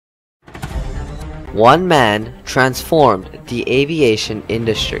One man transformed the aviation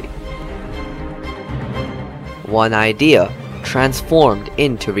industry. One idea transformed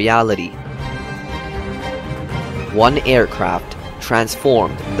into reality. One aircraft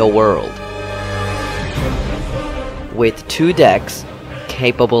transformed the world. With 2 decks,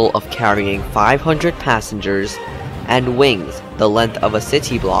 capable of carrying 500 passengers, and wings the length of a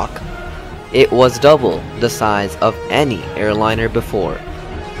city block, it was double the size of any airliner before.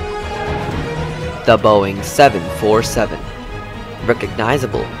 The Boeing 747.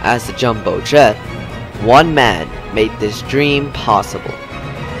 Recognizable as the jumbo jet, one man made this dream possible.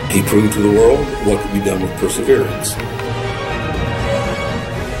 He proved to the world what could be done with perseverance.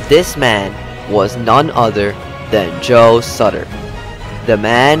 This man was none other than Joe Sutter, the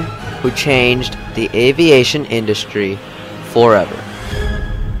man who changed the aviation industry forever.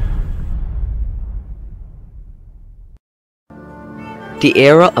 The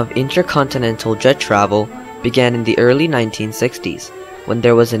era of intercontinental jet travel began in the early 1960s, when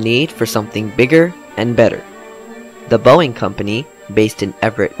there was a need for something bigger and better. The Boeing company, based in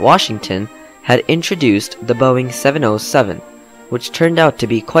Everett, Washington, had introduced the Boeing 707, which turned out to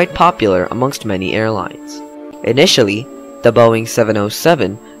be quite popular amongst many airlines. Initially, the Boeing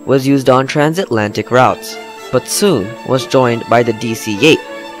 707 was used on transatlantic routes, but soon was joined by the DC-8,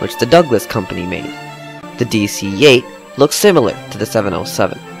 which the Douglas company made. The DC-8 looked similar to the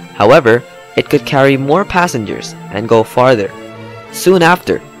 707. However, it could carry more passengers and go farther. Soon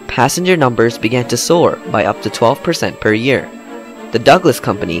after, passenger numbers began to soar by up to 12% per year. The Douglas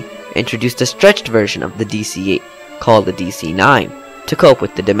company introduced a stretched version of the DC-8, called the DC-9, to cope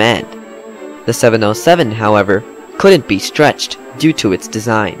with the demand. The 707, however, couldn't be stretched due to its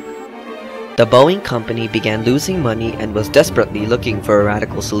design. The Boeing company began losing money and was desperately looking for a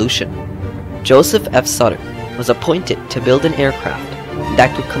radical solution. Joseph F. Sutter was appointed to build an aircraft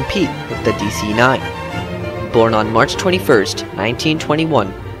that could compete with the DC-9. Born on March 21,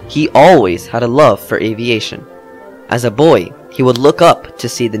 1921, he always had a love for aviation. As a boy, he would look up to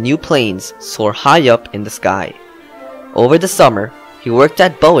see the new planes soar high up in the sky. Over the summer, he worked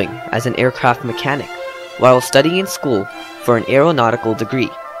at Boeing as an aircraft mechanic while studying in school for an aeronautical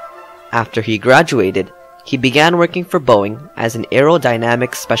degree. After he graduated, he began working for Boeing as an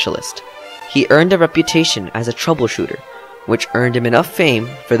aerodynamics specialist. He earned a reputation as a troubleshooter, which earned him enough fame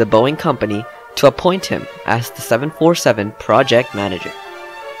for the Boeing company to appoint him as the 747 project manager.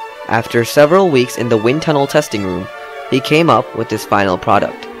 After several weeks in the wind tunnel testing room, he came up with his final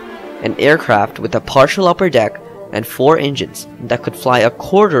product, an aircraft with a partial upper deck and 4 engines that could fly a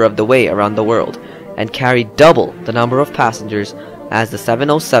quarter of the way around the world and carry double the number of passengers as the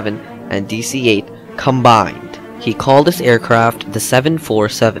 707 and DC-8 combined. He called this aircraft the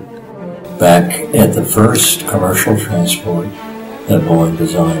 747. Back at the first commercial transport that Boeing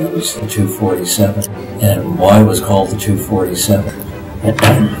designed, it was the 247. And why it was called the 247?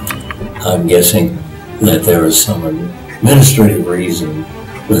 I'm guessing that there was some administrative reason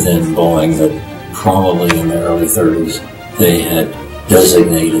within Boeing that probably in the early 30s they had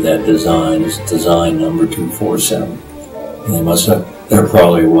designated that design as design number 247. And they must have, there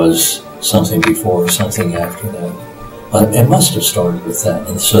probably was something before or something after that. But it must have started with that,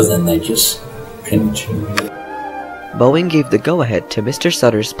 and so then they just continued. Boeing gave the go-ahead to Mr.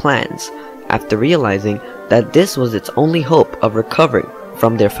 Sutter's plans after realizing that this was its only hope of recovering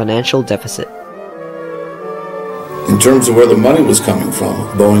from their financial deficit. In terms of where the money was coming from,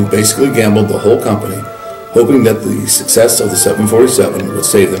 Boeing basically gambled the whole company, hoping that the success of the 747 would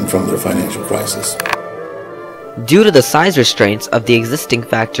save them from their financial crisis. Due to the size restraints of the existing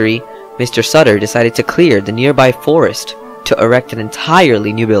factory, Mr. Sutter decided to clear the nearby forest to erect an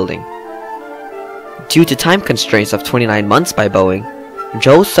entirely new building. Due to time constraints of 29 months by Boeing,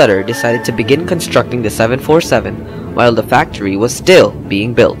 Joe Sutter decided to begin constructing the 747 while the factory was still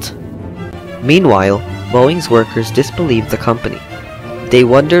being built. Meanwhile, Boeing's workers disbelieved the company. They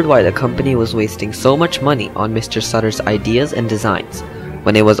wondered why the company was wasting so much money on Mr. Sutter's ideas and designs,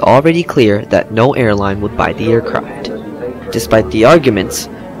 when it was already clear that no airline would buy the aircraft. Despite the arguments,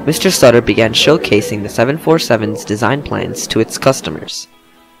 Mr. Sutter began showcasing the 747's design plans to its customers.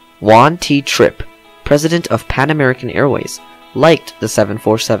 Juan T. Tripp, president of Pan American Airways, liked the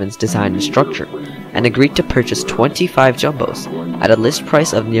 747's design and structure and agreed to purchase 25 jumbos at a list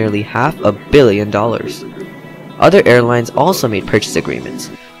price of nearly $500 million. Other airlines also made purchase agreements,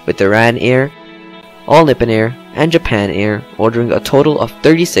 with Iran Air, All Nippon Air, and Japan Air ordering a total of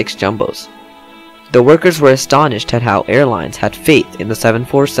 36 jumbos. The workers were astonished at how airlines had faith in the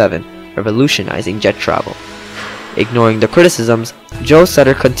 747 revolutionizing jet travel. Ignoring the criticisms, Joe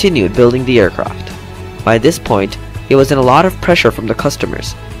Sutter continued building the aircraft. By this point, he was in a lot of pressure from the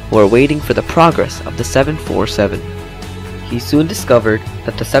customers, were waiting for the progress of the 747. He soon discovered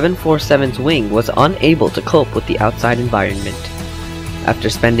that the 747's wing was unable to cope with the outside environment. After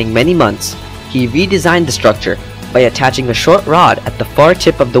spending many months, he redesigned the structure by attaching a short rod at the far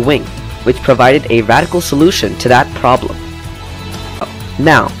tip of the wing, which provided a radical solution to that problem.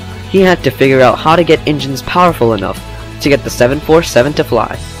 Now, he had to figure out how to get engines powerful enough to get the 747 to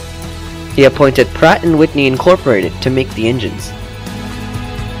fly. He appointed Pratt & Whitney Incorporated to make the engines.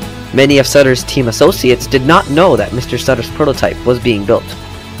 Many of Sutter's team associates did not know that Mr. Sutter's prototype was being built.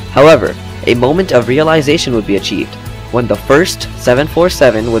 However, a moment of realization would be achieved when the first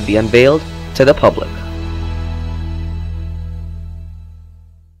 747 would be unveiled to the public.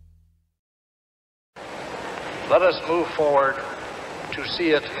 Let us move forward to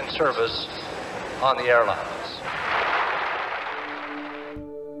see it in service on the airlines.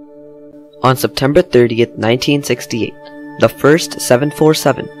 On September 30th, 1968, the first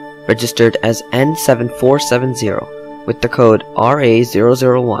 747, registered as N7470 with the code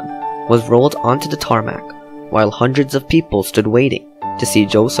RA001, was rolled onto the tarmac, while hundreds of people stood waiting to see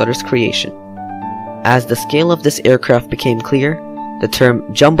Joe Sutter's creation. As the scale of this aircraft became clear, the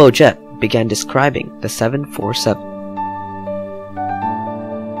term jumbo jet began describing the 747.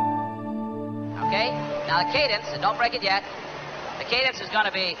 Okay, now the cadence, and don't break it yet. The cadence is going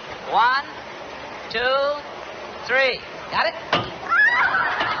to be 1, 2, 3. Got it?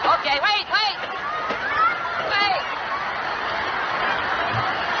 Okay, wait!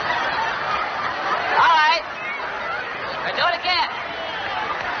 All right. We'll do it again.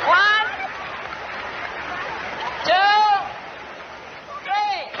 1, 2, 3.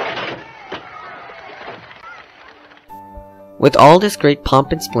 With all this great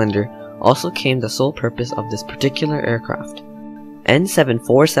pomp and splendor also came the sole purpose of this particular aircraft.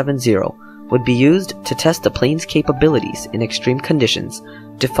 N7470 would be used to test the plane's capabilities in extreme conditions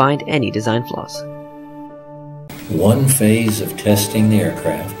to find any design flaws. One phase of testing the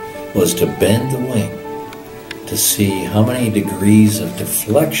aircraft was to bend the wing to see how many degrees of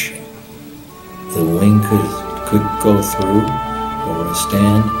deflection the wing could go through or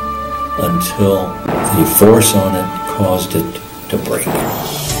withstand until the force on it caused it to break.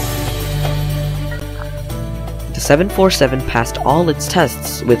 The 747 passed all its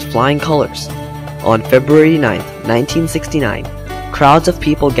tests with flying colors. On February 9, 1969, crowds of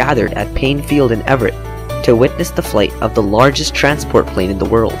people gathered at Payne Field in Everett to witness the flight of the largest transport plane in the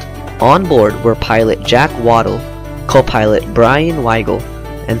world. On board were pilot Jack Waddell, co-pilot Brian Weigel,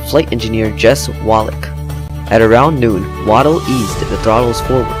 and flight engineer Jess Wallach. At around noon, Waddell eased the throttles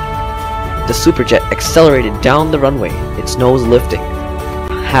forward. The Superjet accelerated down the runway, its nose lifting.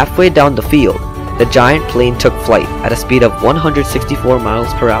 Halfway down the field, the giant plane took flight at a speed of 164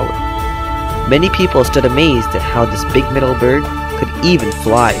 miles per hour. Many people stood amazed at how this big metal bird could even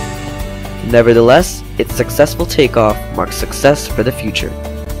fly. Nevertheless, its successful takeoff marked success for the future.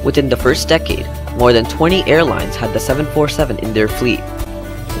 Within the first decade, more than 20 airlines had the 747 in their fleet.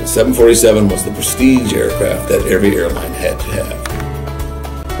 The 747 was the prestige aircraft that every airline had to have.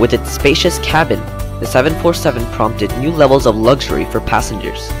 With its spacious cabin, the 747 prompted new levels of luxury for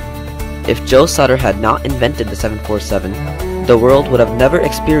passengers. If Joe Sutter had not invented the 747, the world would have never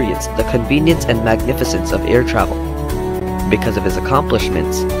experienced the convenience and magnificence of air travel. Because of his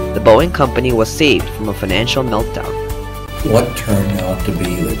accomplishments, the Boeing company was saved from a financial meltdown. What turned out to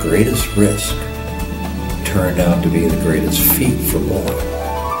be the greatest risk turned out to be the greatest feat for Boeing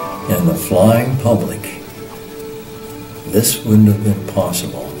and the flying public. This wouldn't have been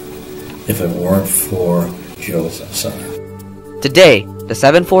possible if it weren't for Joe Sutter. Today, the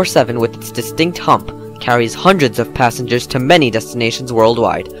 747 with its distinct hump carries hundreds of passengers to many destinations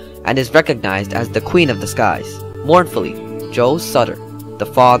worldwide and is recognized as the Queen of the Skies. Mournfully, Joe Sutter, the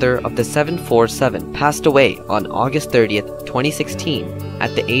father of the 747, passed away on August 30th, 2016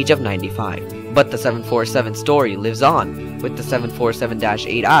 at the age of 95. But the 747 story lives on, with the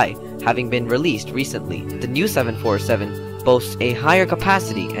 747-8i having been released recently. The new 747 boasts a higher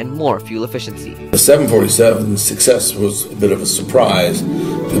capacity and more fuel efficiency. The 747's success was a bit of a surprise.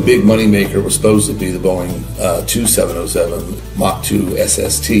 The big moneymaker was supposed to be the Boeing 2707 Mach 2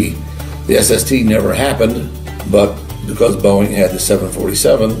 SST. The SST never happened, but because Boeing had the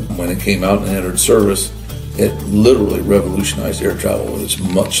 747, when it came out and entered service, it literally revolutionized air travel with its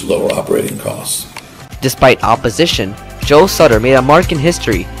much lower operating costs. Despite opposition, Joe Sutter made a mark in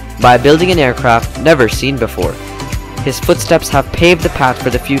history by building an aircraft never seen before. His footsteps have paved the path for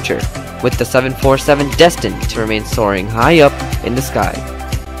the future, with the 747 destined to remain soaring high up in the sky.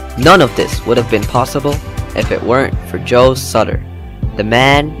 None of this would have been possible if it weren't for Joe Sutter, the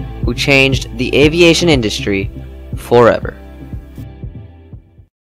man who changed the aviation industry forever.